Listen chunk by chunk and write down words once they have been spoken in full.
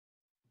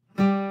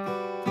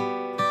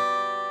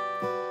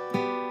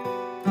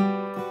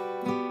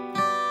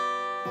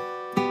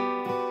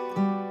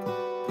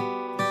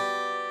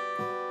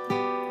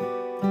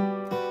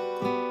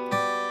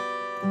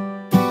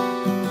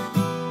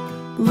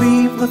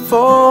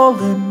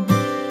fallen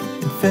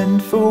and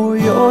fend for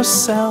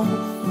yourself.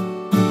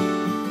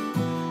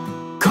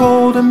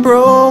 Cold and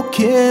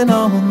broken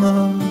on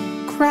the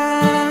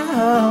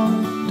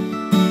ground.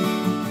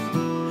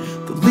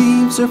 The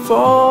leaves are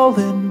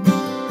falling,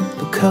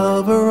 they'll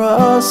cover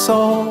us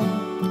all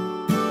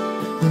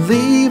and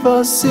leave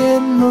us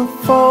in the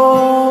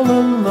fall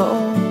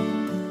alone.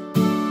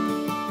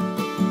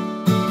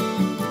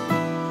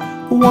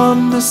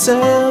 One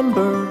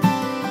December,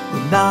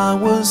 when I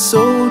was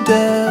so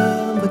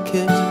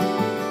delicate,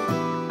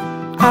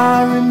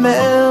 I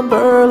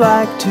remember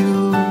like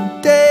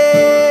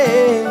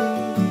today.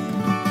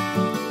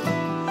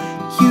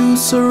 You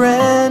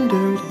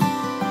surrendered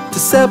to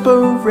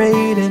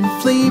separate and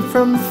flee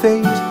from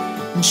fate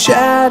and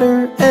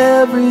shatter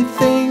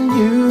everything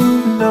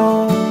you've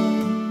known.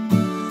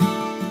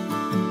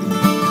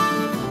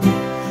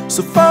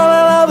 So find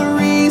another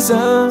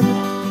reason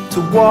to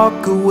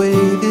walk away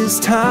this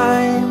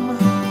time.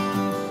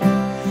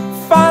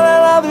 Find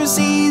another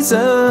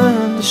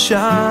season to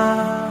shine.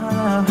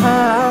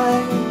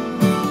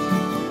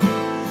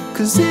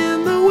 'Cause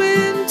in the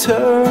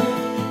winter,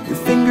 your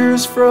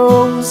fingers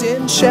froze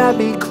in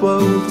shabby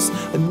clothes.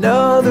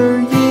 Another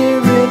year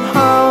in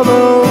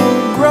hollow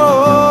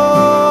grove.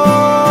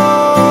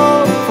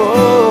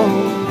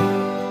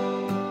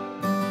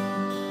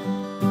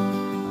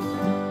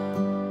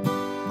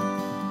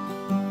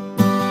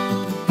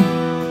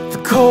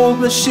 The cold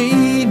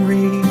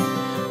machinery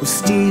was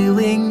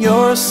stealing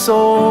your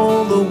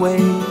soul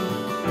away.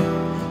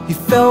 You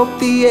felt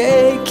the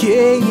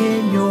aching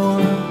in your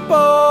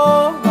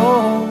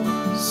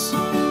bones.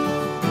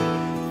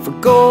 For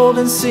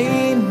golden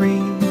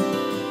scenery,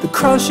 the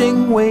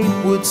crushing weight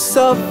would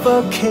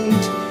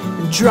suffocate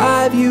and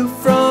drive you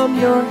from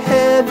your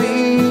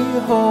heavy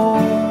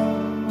home.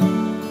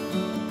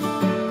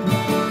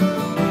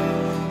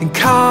 In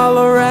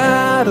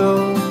Colorado,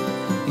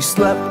 you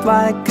slept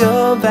like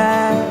a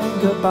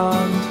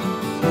vagabond,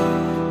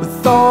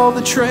 with all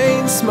the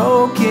train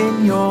smoke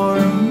in your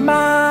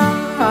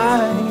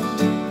mind.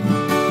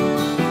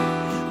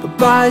 But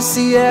by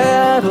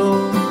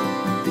Seattle,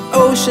 the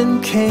ocean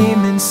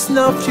came and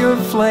snuffed your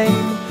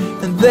flame,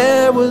 and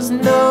there was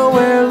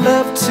nowhere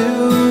left to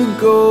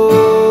go.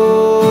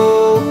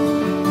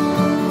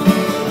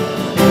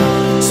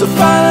 So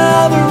find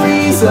another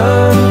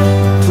reason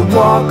to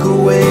walk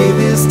away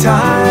this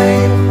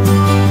time.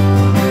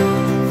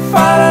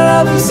 Find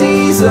another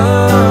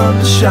season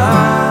to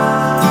shine.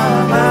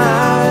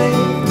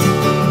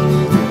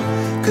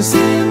 'Cause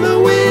in the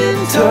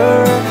winter,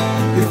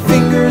 your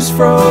fingers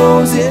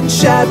froze in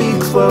shabby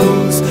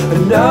clothes.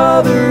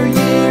 Another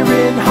year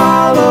in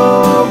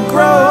hollow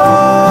grove.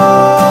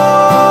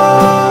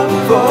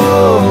 Oh.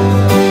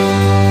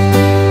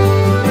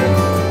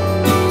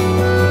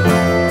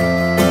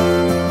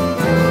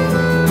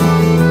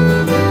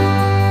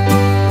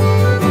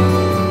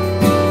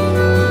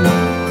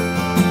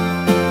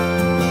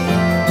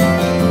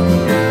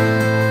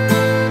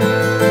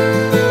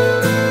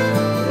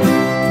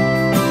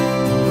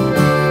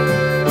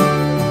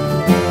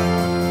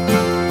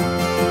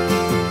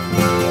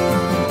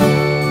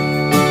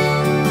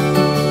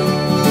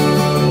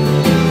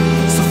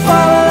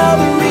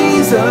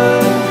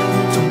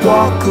 To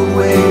walk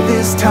away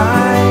this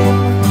time.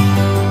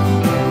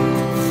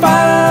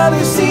 Find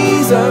another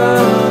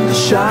season to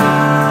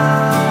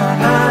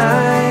shine.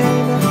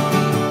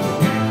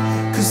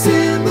 'Cause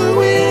in the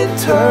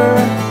winter,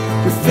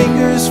 your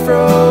fingers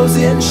froze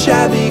in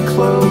shabby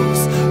clothes.